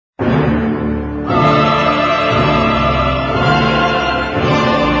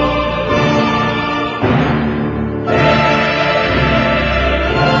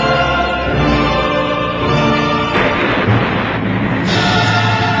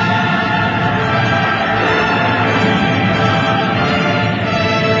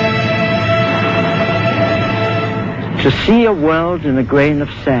To see a world in a grain of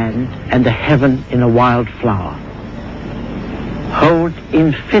sand and a heaven in a wild flower. Hold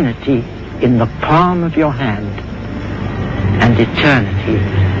infinity in the palm of your hand and eternity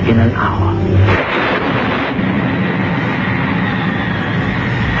in an hour.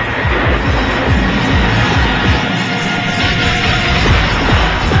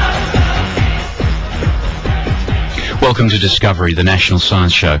 Welcome to Discovery, the National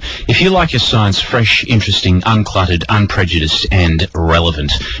Science Show. If you like your science fresh, interesting, uncluttered, unprejudiced and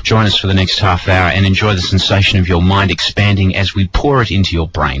relevant, join us for the next half hour and enjoy the sensation of your mind expanding as we pour it into your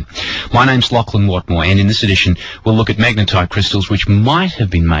brain. My name's Lachlan Watmore, and in this edition we'll look at magnetite crystals which might have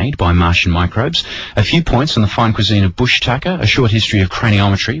been made by Martian microbes, a few points on the fine cuisine of bush tucker, a short history of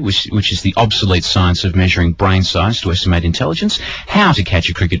craniometry, which is the obsolete science of measuring brain size to estimate intelligence, how to catch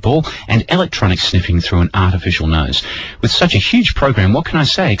a cricket ball, and electronic sniffing through an artificial nose. With such a huge program, what can I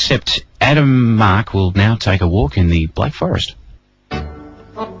say except Adam Mark will now take a walk in the Black Forest. A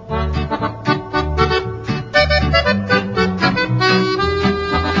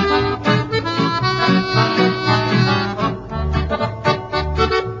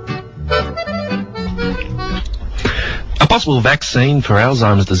possible vaccine for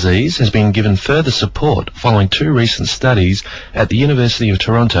Alzheimer's disease has been given further support following two recent studies at the University of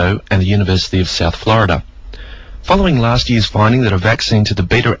Toronto and the University of South Florida. Following last year's finding that a vaccine to the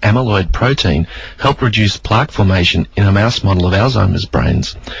beta-amyloid protein helped reduce plaque formation in a mouse model of Alzheimer's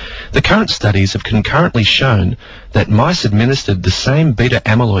brains, the current studies have concurrently shown that mice administered the same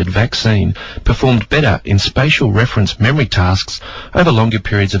beta-amyloid vaccine performed better in spatial reference memory tasks over longer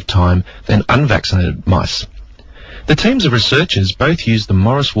periods of time than unvaccinated mice. The teams of researchers both used the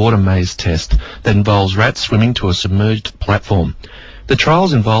Morris Water Maze test that involves rats swimming to a submerged platform. The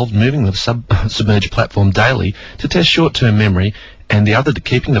trials involved moving the submerged platform daily to test short-term memory and the other to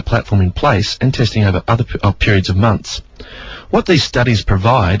keeping the platform in place and testing over other periods of months. What these studies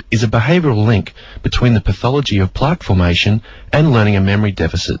provide is a behavioural link between the pathology of plaque formation and learning and memory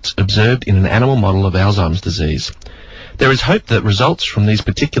deficits observed in an animal model of Alzheimer's disease. There is hope that results from these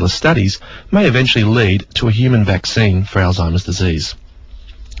particular studies may eventually lead to a human vaccine for Alzheimer's disease.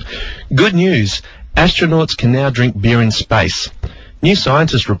 Good news! Astronauts can now drink beer in space. New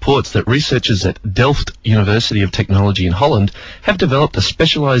Scientist reports that researchers at Delft University of Technology in Holland have developed a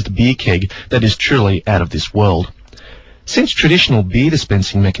specialised beer keg that is truly out of this world. Since traditional beer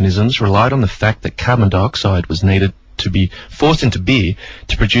dispensing mechanisms relied on the fact that carbon dioxide was needed to be forced into beer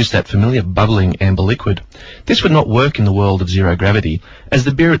to produce that familiar bubbling amber liquid, this would not work in the world of zero gravity, as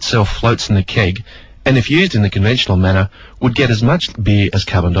the beer itself floats in the keg, and if used in the conventional manner, would get as much beer as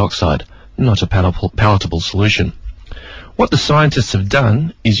carbon dioxide, not a palatable solution. What the scientists have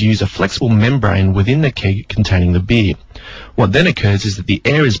done is use a flexible membrane within the keg containing the beer. What then occurs is that the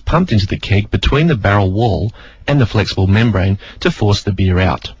air is pumped into the keg between the barrel wall and the flexible membrane to force the beer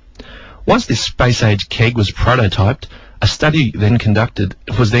out. Once this space-age keg was prototyped, a study was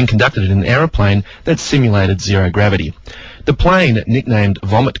then conducted in an aeroplane that simulated zero gravity. The plane, nicknamed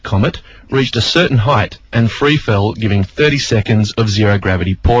Vomit Comet, reached a certain height and free fell, giving 30 seconds of zero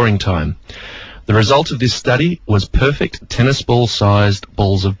gravity pouring time. The result of this study was perfect tennis ball-sized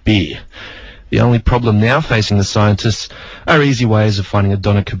balls of beer. The only problem now facing the scientists are easy ways of finding a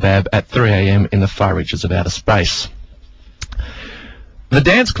doner kebab at 3 a.m. in the far reaches of outer space. The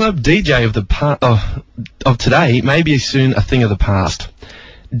dance club DJ of today may be soon a thing of the past.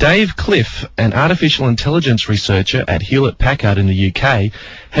 Dave Cliff, an artificial intelligence researcher at Hewlett-Packard in the UK,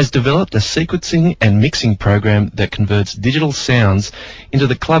 has developed a sequencing and mixing program that converts digital sounds into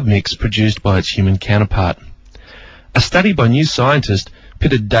the club mix produced by its human counterpart. A study by New Scientist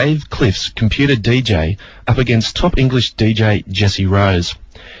pitted Dave Cliff's computer DJ up against top English DJ Jesse Rose.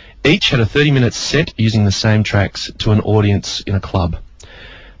 Each had a 30-minute set using the same tracks to an audience in a club.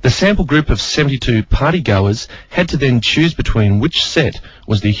 The sample group of 72 partygoers had to then choose between which set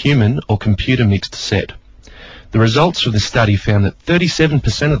was the human or computer mixed set. The results from the study found that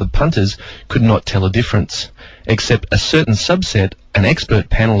 37% of the punters could not tell a difference, except a certain subset, an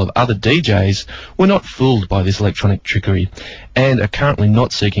expert panel of other DJs, were not fooled by this electronic trickery and are currently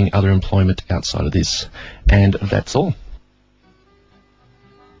not seeking other employment outside of this. And that's all.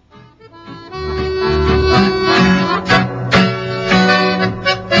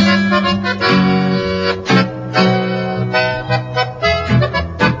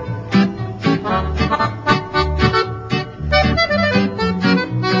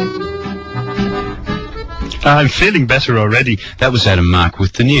 I'm feeling better already. That was Adam Mark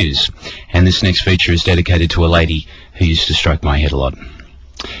with the news. And this next feature is dedicated to a lady who used to stroke my head a lot.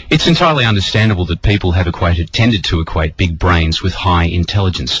 It's entirely understandable that people have tended to equate big brains with high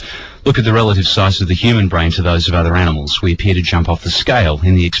intelligence. Look at the relative size of the human brain to those of other animals. We appear to jump off the scale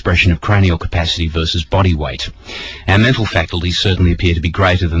in the expression of cranial capacity versus body weight. Our mental faculties certainly appear to be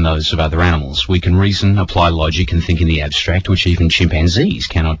greater than those of other animals. We can reason, apply logic and think in the abstract, which even chimpanzees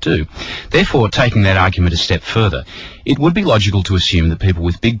cannot do. Therefore, taking that argument a step further, it would be logical to assume that people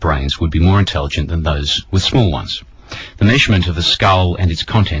with big brains would be more intelligent than those with small ones. The measurement of the skull and its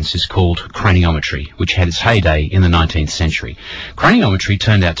contents is called craniometry, which had its heyday in the 19th century. Craniometry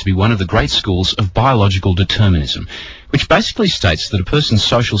turned out to be one of the great schools of biological determinism, which basically states that a person's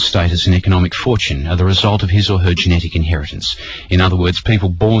social status and economic fortune are the result of his or her genetic inheritance. In other words, people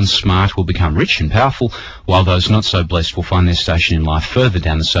born smart will become rich and powerful, while those not so blessed will find their station in life further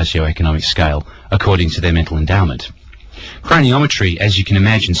down the socio-economic scale according to their mental endowment. Craniometry, as you can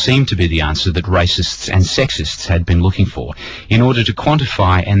imagine, seemed to be the answer that racists and sexists had been looking for in order to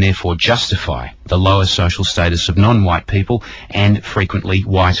quantify and therefore justify the lower social status of non-white people and frequently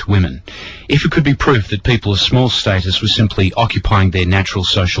white women. If it could be proved that people of small status were simply occupying their natural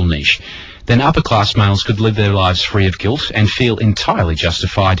social niche, then upper-class males could live their lives free of guilt and feel entirely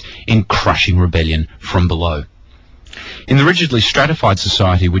justified in crushing rebellion from below. In the rigidly stratified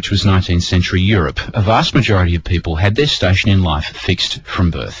society which was 19th century Europe, a vast majority of people had their station in life fixed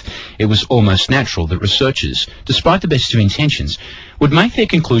from birth. It was almost natural that researchers, despite the best of intentions, would make their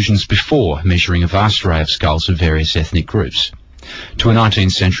conclusions before measuring a vast array of skulls of various ethnic groups. To a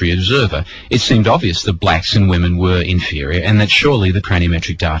 19th century observer, it seemed obvious that blacks and women were inferior and that surely the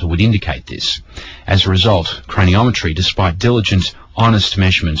craniometric data would indicate this. As a result, craniometry, despite diligent, honest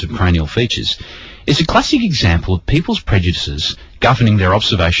measurement of cranial features, is a classic example of people's prejudices governing their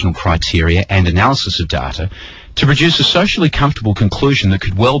observational criteria and analysis of data to produce a socially comfortable conclusion that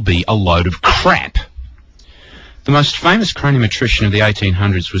could well be a load of crap. The most famous craniometrician of the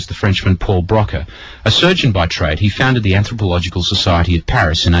 1800s was the Frenchman Paul Broca. A surgeon by trade, he founded the Anthropological Society of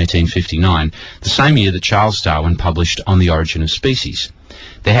Paris in 1859, the same year that Charles Darwin published On the Origin of Species.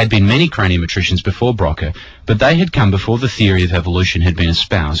 There had been many craniometricians before Broca, but they had come before the theory of evolution had been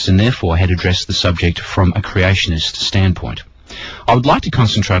espoused and therefore had addressed the subject from a creationist standpoint. I would like to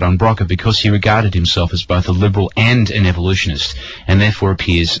concentrate on Broca because he regarded himself as both a liberal and an evolutionist, and therefore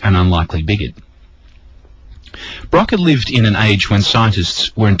appears an unlikely bigot. Broca lived in an age when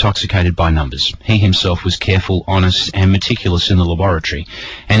scientists were intoxicated by numbers. He himself was careful, honest, and meticulous in the laboratory,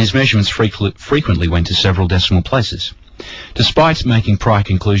 and his measurements frequently went to several decimal places. Despite making prior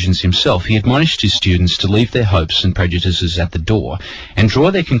conclusions himself, he admonished his students to leave their hopes and prejudices at the door and draw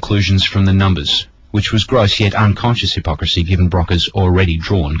their conclusions from the numbers, which was gross yet unconscious hypocrisy given Broca's already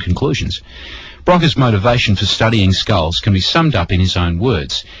drawn conclusions. Broca's motivation for studying skulls can be summed up in his own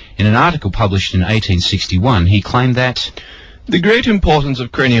words. In an article published in 1861, he claimed that the great importance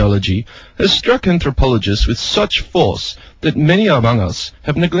of craniology has struck anthropologists with such force that many among us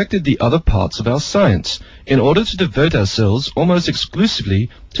have neglected the other parts of our science in order to devote ourselves almost exclusively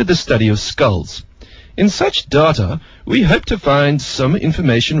to the study of skulls. In such data, we hope to find some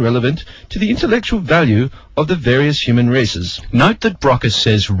information relevant to the intellectual value of the various human races. Note that Broca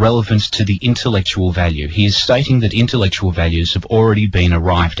says relevant to the intellectual value. He is stating that intellectual values have already been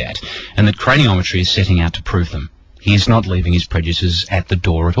arrived at, and that craniometry is setting out to prove them. He is not leaving his prejudices at the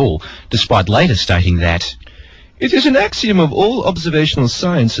door at all, despite later stating that it is an axiom of all observational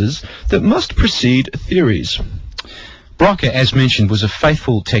sciences that must precede theories. Broca, as mentioned, was a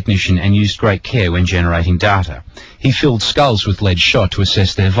faithful technician and used great care when generating data. He filled skulls with lead shot to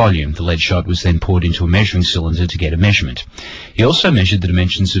assess their volume. The lead shot was then poured into a measuring cylinder to get a measurement. He also measured the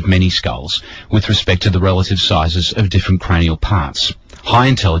dimensions of many skulls with respect to the relative sizes of different cranial parts. High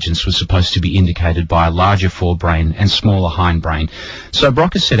intelligence was supposed to be indicated by a larger forebrain and smaller hindbrain, so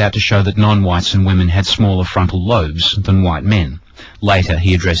Broca set out to show that non-whites and women had smaller frontal lobes than white men. Later,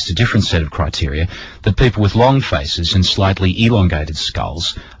 he addressed a different set of criteria, that people with long faces and slightly elongated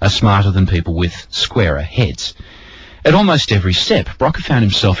skulls are smarter than people with squarer heads. At almost every step, Broca found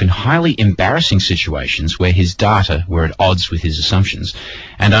himself in highly embarrassing situations where his data were at odds with his assumptions,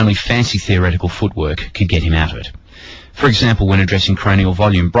 and only fancy theoretical footwork could get him out of it. For example, when addressing cranial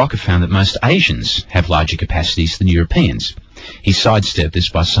volume, Broca found that most Asians have larger capacities than Europeans. He sidestepped this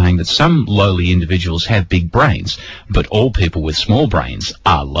by saying that some lowly individuals have big brains, but all people with small brains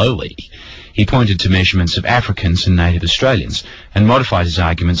are lowly. He pointed to measurements of Africans and native Australians and modified his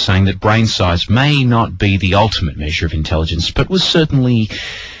argument, saying that brain size may not be the ultimate measure of intelligence, but was certainly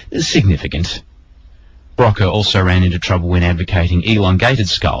significant. Broca also ran into trouble when advocating elongated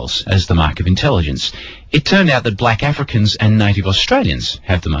skulls as the mark of intelligence. It turned out that black Africans and native Australians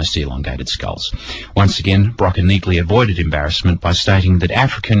have the most elongated skulls. Once again, Broca neatly avoided embarrassment by stating that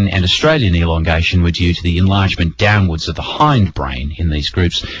African and Australian elongation were due to the enlargement downwards of the hindbrain in these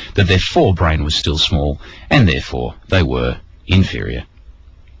groups, that their forebrain was still small, and therefore they were inferior.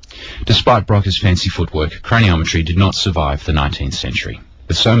 Despite Broca's fancy footwork, craniometry did not survive the 19th century.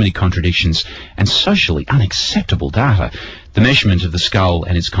 With so many contradictions and socially unacceptable data, the measurement of the skull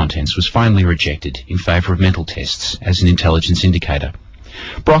and its contents was finally rejected in favour of mental tests as an intelligence indicator.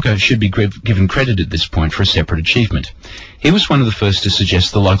 Broca should be given credit at this point for a separate achievement. He was one of the first to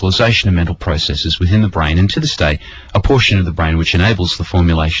suggest the localisation of mental processes within the brain, and to this day, a portion of the brain which enables the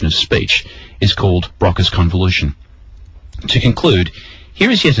formulation of speech is called Broca's convolution. To conclude, here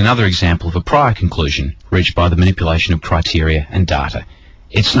is yet another example of a prior conclusion reached by the manipulation of criteria and data.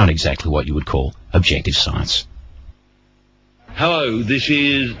 It's not exactly what you would call objective science. Hello, this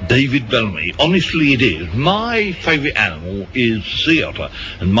is David Bellamy. Honestly, it is. My favourite animal is sea otter,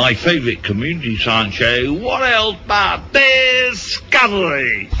 and my favourite community science show, what else but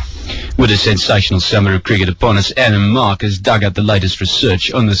Discovery? With a sensational summer of cricket upon us, Adam Mark has dug up the latest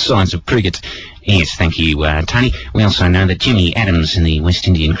research on the science of cricket. Yes, thank you, Tony. We also know that Jimmy Adams and the West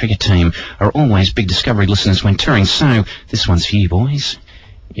Indian cricket team are always big Discovery listeners when touring, so this one's for you, boys.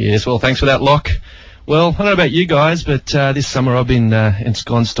 Yes, well, thanks for that, Locke. Well, I don't know about you guys, but this summer I've been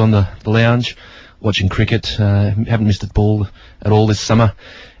ensconced on the lounge watching cricket. Haven't missed a ball at all this summer.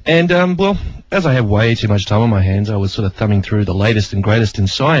 And, well, as I have way too much time on my hands, I was sort of thumbing through the latest and greatest in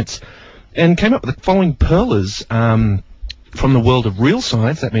science and came up with the following perlers from the world of real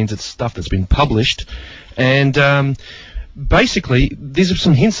science. That means it's stuff that's been published. And basically, these are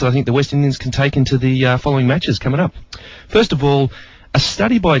some hints that I think the West Indians can take into the following matches coming up. First of all, a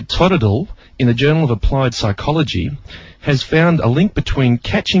study by Todadel in the Journal of Applied Psychology has found a link between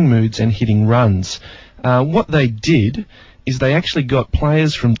catching moods and hitting runs. What they did is they actually got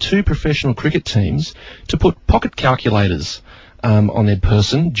players from 2 professional cricket teams to put pocket calculators on their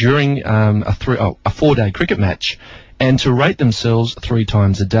person during a 4-day cricket match and to rate themselves 3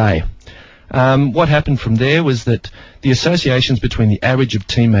 times a day. What happened from there was that the associations between the average of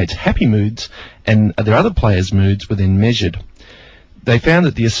teammates' happy moods and their other players' moods were then measured. They found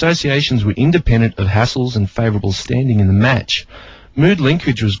that the associations were independent of hassles and favourable standing in the match. Mood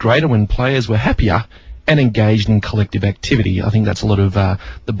linkage was greater when players were happier and engaged in collective activity. I think that's a lot of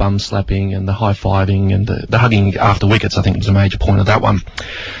the bum slapping and the high-fiving and the hugging after wickets. I think was a major point of that one.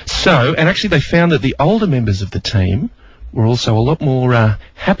 So, and actually they found that the older members of the team were also a lot more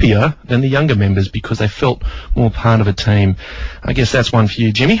happier than the younger members because they felt more part of a team. I guess that's one for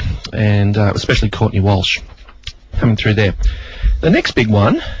you, Jimmy, and especially Courtney Walsh coming through there. The next big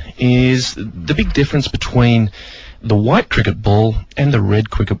one is the big difference between the white cricket ball and the red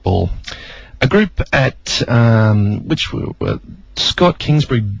cricket ball. A group at which were Scott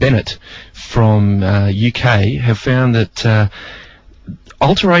Kingsbury Bennett from UK have found that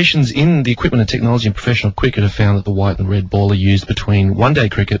alterations in the equipment and technology in professional cricket have found that the white and red ball are used between one-day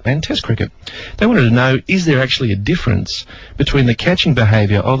cricket and test cricket. They wanted to know, is there actually a difference between the catching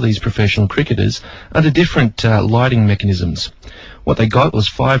behaviour of these professional cricketers under different lighting mechanisms? What they got was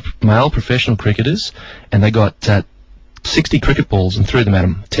 5 male professional cricketers, and they got 60 cricket balls and threw them at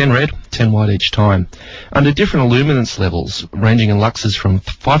them, 10 red, 10 white each time, under different illuminance levels, ranging in luxes from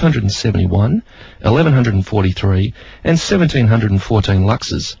 571, 1143, and 1714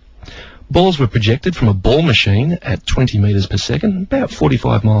 luxes. Balls were projected from a ball machine at 20 metres per second, about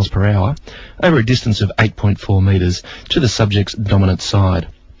 45 miles per hour, over a distance of 8.4 metres to the subject's dominant side.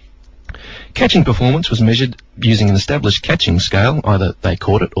 Catching performance was measured using an established catching scale. Either they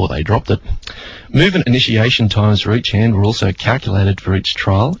caught it or they dropped it. Movement initiation times for each hand were also calculated for each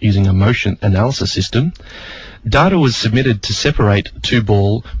trial using a motion analysis system. Data was submitted to separate 2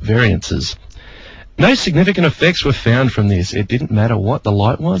 ball variances. No significant effects were found from this. It didn't matter what the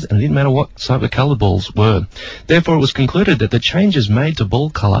light was, and it didn't matter what type of colour balls were. Therefore, it was concluded that the changes made to ball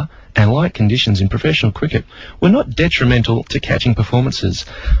colour and light conditions in professional cricket were not detrimental to catching performances.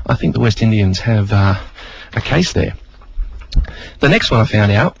 I think the West Indians have a case there. The next one I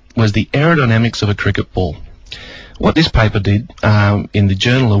found out was the aerodynamics of a cricket ball. What this paper did in the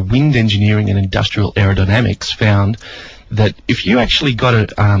Journal of Wind Engineering and Industrial Aerodynamics found that if you actually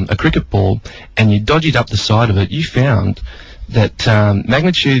got a cricket ball and you dodged up the side of it, you found that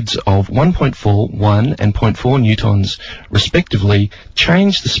magnitudes of 1.4, 1 and 0.4 newtons respectively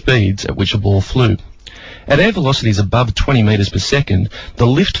changed the speeds at which a ball flew. At air velocities above 20 metres per second, the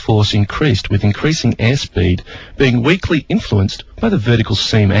lift force increased with increasing airspeed being weakly influenced by the vertical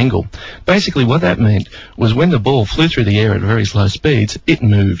seam angle. Basically what that meant was when the ball flew through the air at very slow speeds, it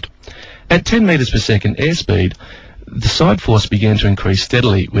moved. At 10 metres per second airspeed, the side force began to increase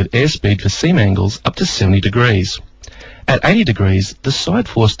steadily with airspeed for seam angles up to 70 degrees. At 80 degrees, the side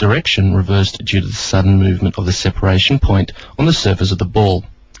force direction reversed due to the sudden movement of the separation point on the surface of the ball.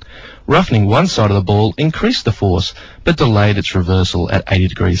 Roughening one side of the ball increased the force, but delayed its reversal at 80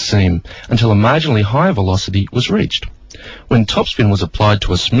 degrees seam until a marginally higher velocity was reached. When topspin was applied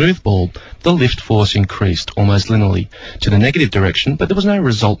to a smooth ball, the lift force increased almost linearly to the negative direction, but there was no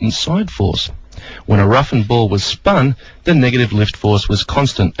resultant side force. When a roughened ball was spun, the negative lift force was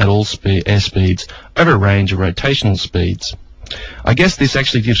constant at all airspeeds over a range of rotational speeds. I guess this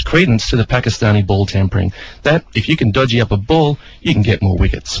actually gives credence to the Pakistani ball tampering, that if you can dodgy up a ball, you can get more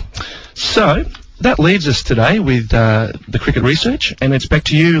wickets. So, that leaves us today with the cricket research, and it's back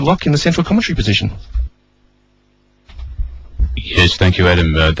to you, Locke, in the central commentary position. Yes, thank you,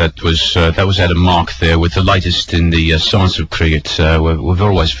 Adam. That was Adam Mark there with the latest in the science of cricket. We're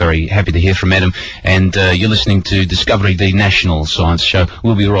always very happy to hear from Adam, and you're listening to Discovery, the National Science Show.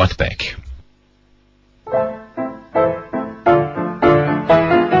 We'll be right back.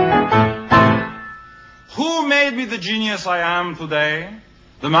 Who made me the genius I am today?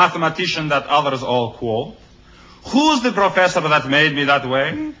 The mathematician that others all quote? Who's the professor that made me that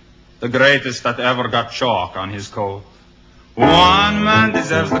way? The greatest that ever got chalk on his coat. One man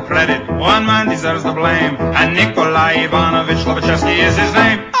deserves the credit, one man deserves the blame, and Nikolai Ivanovich Lobachevsky is his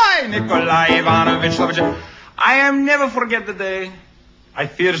name. Hi, Nikolai Ivanovich Lobachevsky. I am never forget the day I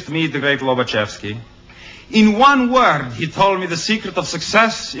first meet the great Lobachevsky. In one word, he told me the secret of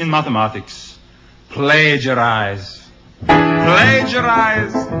success in mathematics. Plagiarize.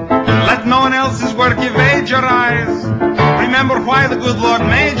 Plagiarize. Let no one else's work evade your eyes. Remember why the good Lord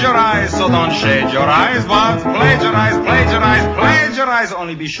made your eyes, so don't shade your eyes, but plagiarize, plagiarize, plagiarize.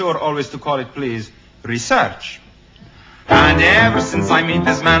 Only be sure always to call it, please, research. And ever since I meet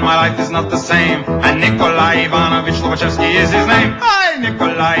this man, my life is not the same. And Nikolai Ivanovich Lobachevsky is his name. Hi,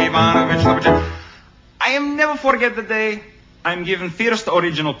 Nikolai Ivanovich Lobachevsky. I am never forget the day I'm given first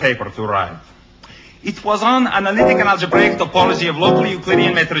original paper to write. It was on analytic and algebraic topology of local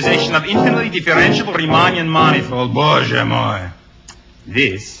Euclidean metrization of infinitely differentiable Riemannian manifold. Боже мой.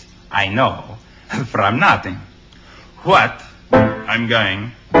 This I know from nothing. What I'm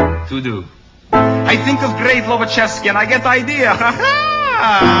going to do. I think of great Lobachevsky and I get the idea.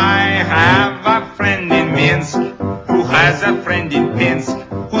 I have a friend in Minsk who has a friend in Pinsk,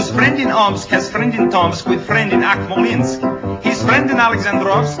 whose friend in Omsk has friend in Tomsk with friend in Akmolinsk. His friend in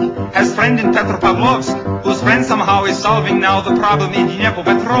Alexandrovsk has friend in Petropavlovsk, whose friend somehow is solving now the problem in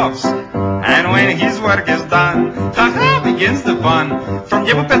Dnepropetrovsk. And when his work is done, begins the fun. From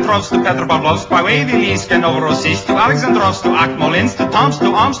Dnepropetrovsk to Petropavlovsk, by Wielisk and Novorossiysk, to Alexandrovsk, to Akmolinsk, to Tomsk,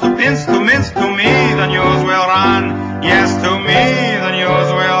 to Omsk, to Pinsk, to Minsk, to me the news will run. Yes, to me the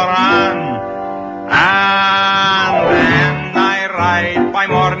news will run. And then I write by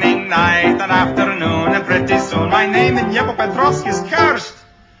morning, night, and afternoon, and pretty soon my name in Dnepropetrovsk is cursed.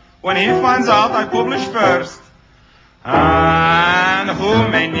 When he finds out I publish first. And who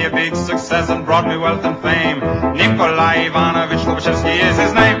made me a big success and brought me wealth and fame? Nikolai Ivanovich Lobachevsky is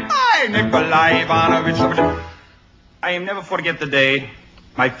his name. Hi, Nikolai Ivanovich Lobachevsky. I never forget the day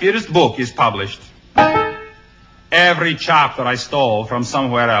my first book is published. Every chapter I stole from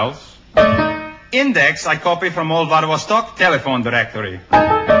somewhere else. Index I copied from old Vladivostok telephone directory.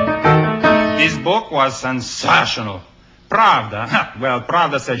 This book was sensational. Pravda, well,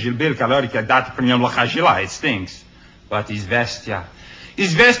 Pravda said Gilbilka Lorika dati pri njom locha žila, it stinks. But Izvestia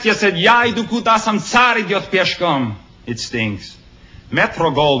said, ja idu kuda sam car idiot pješkom. It stinks.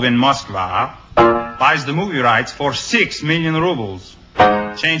 Metro Goldwyn Moskva buys the movie rights for 6 million rubles,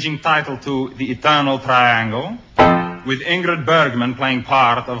 changing title to The Eternal Triangle, with Ingrid Bergman playing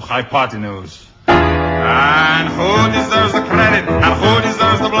part of Hypotenuse. And who deserves the credit and who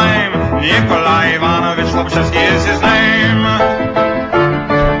deserves the blame? Nikolai Ivanovich Lobachevsky is his name.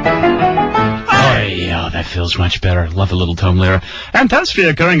 Oh, that feels much better. Love a little Tom Lehrer. And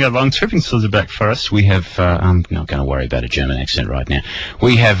Tasvia going along, tripping through the back for us. We have, I'm not going to worry about a German accent right now.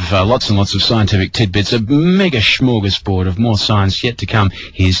 We have lots and lots of scientific tidbits, a mega smorgasbord of more science yet to come.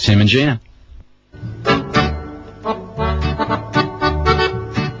 Here's Tim and Gina.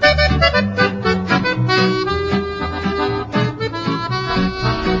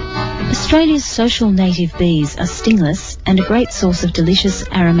 Australia's social native bees are stingless and a great source of delicious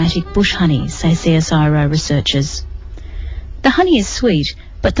aromatic bush honey, say CSIRO researchers. The honey is sweet,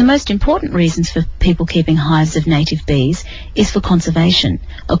 But the most important reasons for people keeping hives of native bees is for conservation,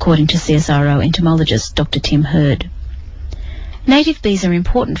 according to CSIRO entomologist Dr. Tim Hurd. Native bees are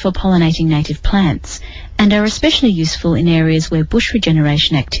important for pollinating native plants and are especially useful in areas where bush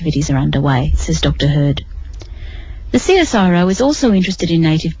regeneration activities are underway, says Dr. Hurd. The CSIRO is also interested in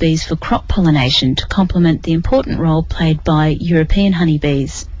native bees for crop pollination to complement the important role played by European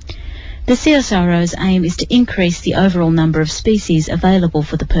honeybees. The CSIRO's aim is to increase the overall number of species available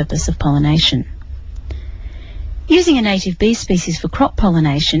for the purpose of pollination. Using a native bee species for crop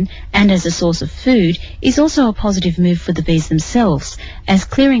pollination and as a source of food is also a positive move for the bees themselves, as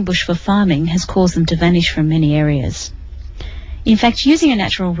clearing bush for farming has caused them to vanish from many areas. In fact, using a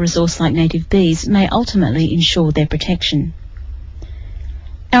natural resource like native bees may ultimately ensure their protection.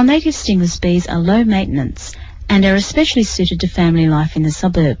 Our native stingless bees are low maintenance and are especially suited to family life in the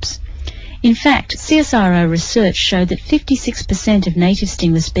suburbs. In fact, CSIRO research showed that 56% of native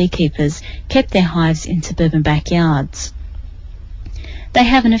stingless beekeepers kept their hives in suburban backyards. They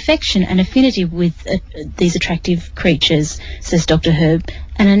have an affection and affinity with these attractive creatures, says Dr. Hurd,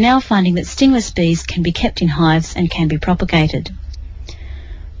 and are now finding that stingless bees can be kept in hives and can be propagated.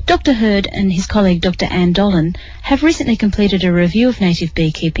 Dr. Hurd and his colleague Dr. Anne Dolan have recently completed a review of native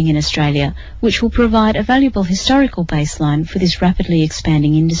beekeeping in Australia, which will provide a valuable historical baseline for this rapidly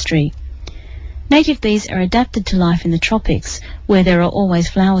expanding industry. Native bees are adapted to life in the tropics, where there are always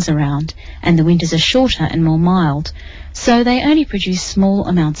flowers around, and the winters are shorter and more mild, so they only produce small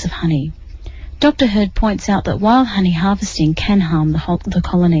amounts of honey. Dr. Hurd points out that wild honey harvesting can harm the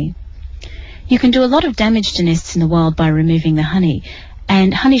colony. You can do a lot of damage to nests in the wild by removing the honey,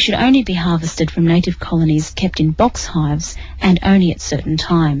 and honey should only be harvested from native colonies kept in box hives and only at certain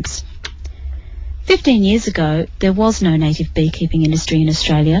times. 15 years ago, there was no native beekeeping industry in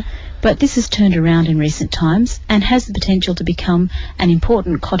Australia, but this has turned around in recent times and has the potential to become an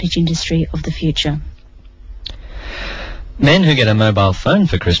important cottage industry of the future. Men who get a mobile phone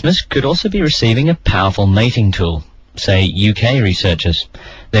for Christmas could also be receiving a powerful mating tool, say UK researchers.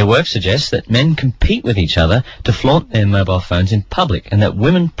 Their work suggests that men compete with each other to flaunt their mobile phones in public and that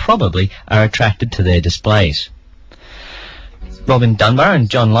women probably are attracted to their displays. Robin Dunbar and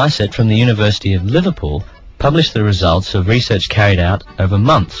John Lycett from the University of Liverpool published the results of research carried out over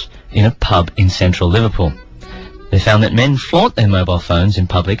months in a pub in central Liverpool. They found that men flaunt their mobile phones in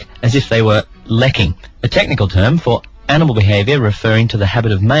public as if they were lecking, a technical term for animal behaviour referring to the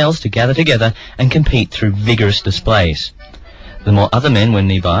habit of males to gather together and compete through vigorous displays. The more other men were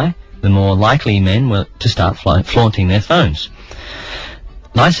nearby, the more likely men were to start flaunting their phones.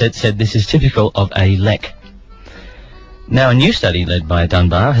 Lycett said this is typical of a lek. Now, a new study led by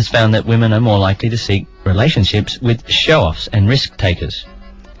Dunbar has found that women are more likely to seek relationships with show-offs and risk-takers.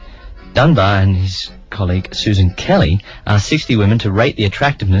 Dunbar and his colleague Susan Kelly asked 60 women to rate the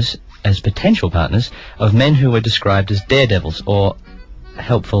attractiveness as potential partners of men who were described as daredevils or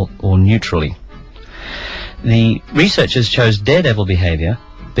helpful or neutrally. The researchers chose daredevil behaviour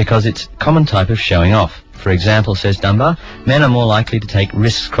because it's a common type of showing off. For example, says Dunbar, men are more likely to take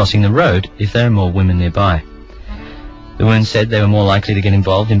risks crossing the road if there are more women nearby. The women said they were more likely to get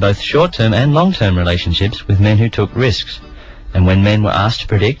involved in both short-term and long-term relationships with men who took risks. And when men were asked to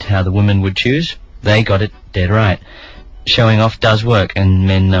predict how the women would choose, they got it dead right. Showing off does work, and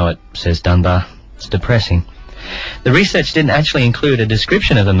men know it, says Dunbar. It's depressing. The research didn't actually include a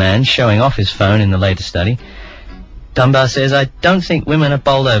description of a man showing off his phone in the latest study. Dunbar says, I don't think women are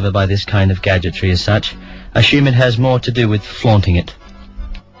bowled over by this kind of gadgetry as such. I assume it has more to do with flaunting it.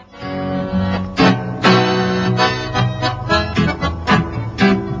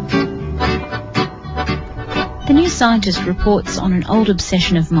 The New Scientist reports on an old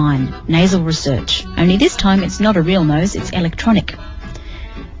obsession of mine, nasal research. Only this time it's not a real nose, it's electronic.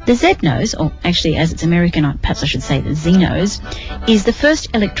 The Z-nose, or actually as it's American, perhaps I should say the Z-nose, is the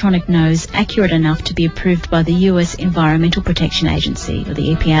first electronic nose accurate enough to be approved by the US Environmental Protection Agency, or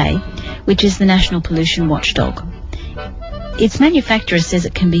the EPA, which is the national pollution watchdog. Its manufacturer says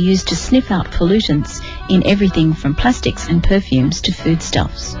it can be used to sniff out pollutants in everything from plastics and perfumes to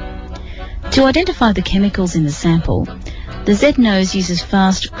foodstuffs. To identify the chemicals in the sample, the Z-nose uses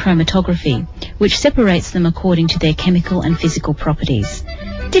fast chromatography, which separates them according to their chemical and physical properties.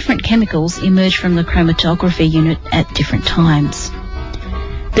 Different chemicals emerge from the chromatography unit at different times.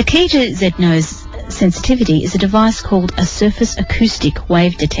 The key to Z-nose sensitivity is a device called a surface acoustic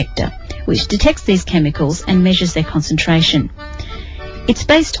wave detector, which detects these chemicals and measures their concentration. It's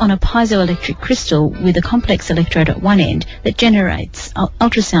based on a piezoelectric crystal with a complex electrode at one end that generates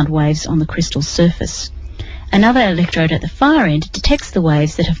ultrasound waves on the crystal's surface. Another electrode at the far end detects the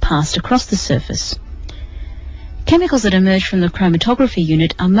waves that have passed across the surface. Chemicals that emerge from the chromatography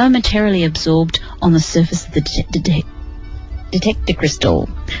unit are momentarily absorbed on the surface of the detector crystal.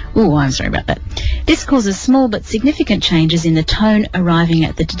 Ooh, I'm sorry about that. This causes small but significant changes in the tone arriving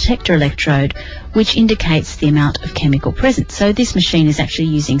at the detector electrode, which indicates the amount of chemical present. So this machine is actually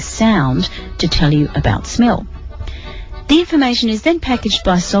using sound to tell you about smell. The information is then packaged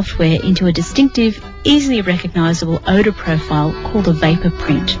by software into a distinctive, easily recognisable odour profile called a vapour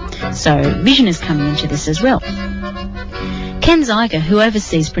print. So vision is coming into this as well. Ken Zeiger, who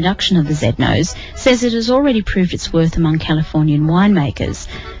oversees production of the Z-Nose, says it has already proved its worth among Californian winemakers,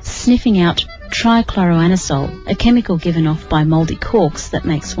 sniffing out trichloroanisole, a chemical given off by mouldy corks that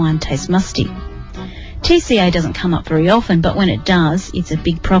makes wine taste musty. TCA doesn't come up very often, but when it does, it's a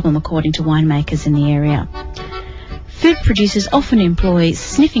big problem according to winemakers in the area. Food producers often employ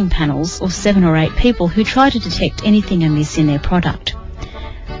sniffing panels of 7 or 8 people who try to detect anything amiss in their product.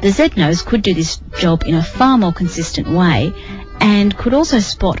 The Z-Nose could do this job in a far more consistent way and could also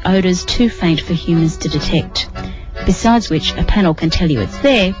spot odours too faint for humans to detect. Besides which, a panel can tell you it's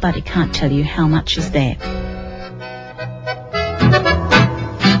there, but it can't tell you how much is there.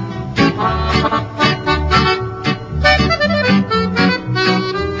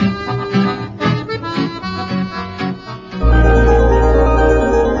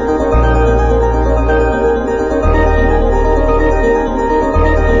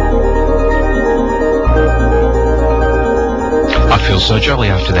 So jolly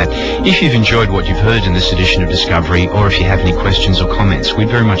after that. If you've enjoyed what you've heard in this edition of Discovery, or if you have any questions or comments, we'd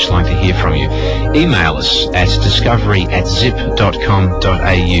very much like to hear from you. Email us at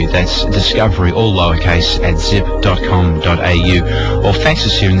discovery@zip.com.au. That's discovery, all lowercase, at zip.com.au. Or fax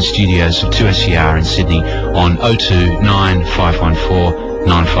us here in the studios of 2SER in Sydney on 029 514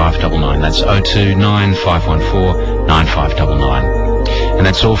 9599. That's 029 514 9599. And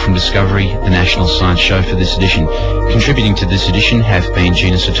that's all from Discovery, the National Science Show for this edition. Contributing to this edition have been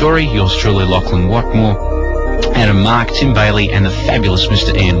Gina Satori, yours truly Lachlan Watmore, Adam Mark, Tim Bailey and the fabulous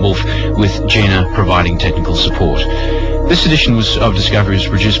Mr. Ian Wolfe, with Gina providing technical support. This edition of Discovery was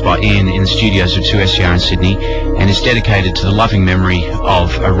produced by Ian in the studios of 2SER in Sydney and is dedicated to the loving memory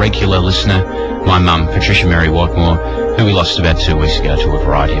of a regular listener, my mum, Patricia Mary Watmore, who we lost about 2 weeks ago to a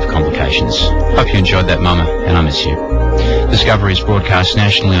variety of complications. Hope you enjoyed that, Mama, and I miss you. Discovery is broadcast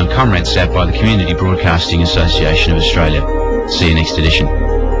nationally on ComRadsat by the Community Broadcasting Association of Australia. See you next edition.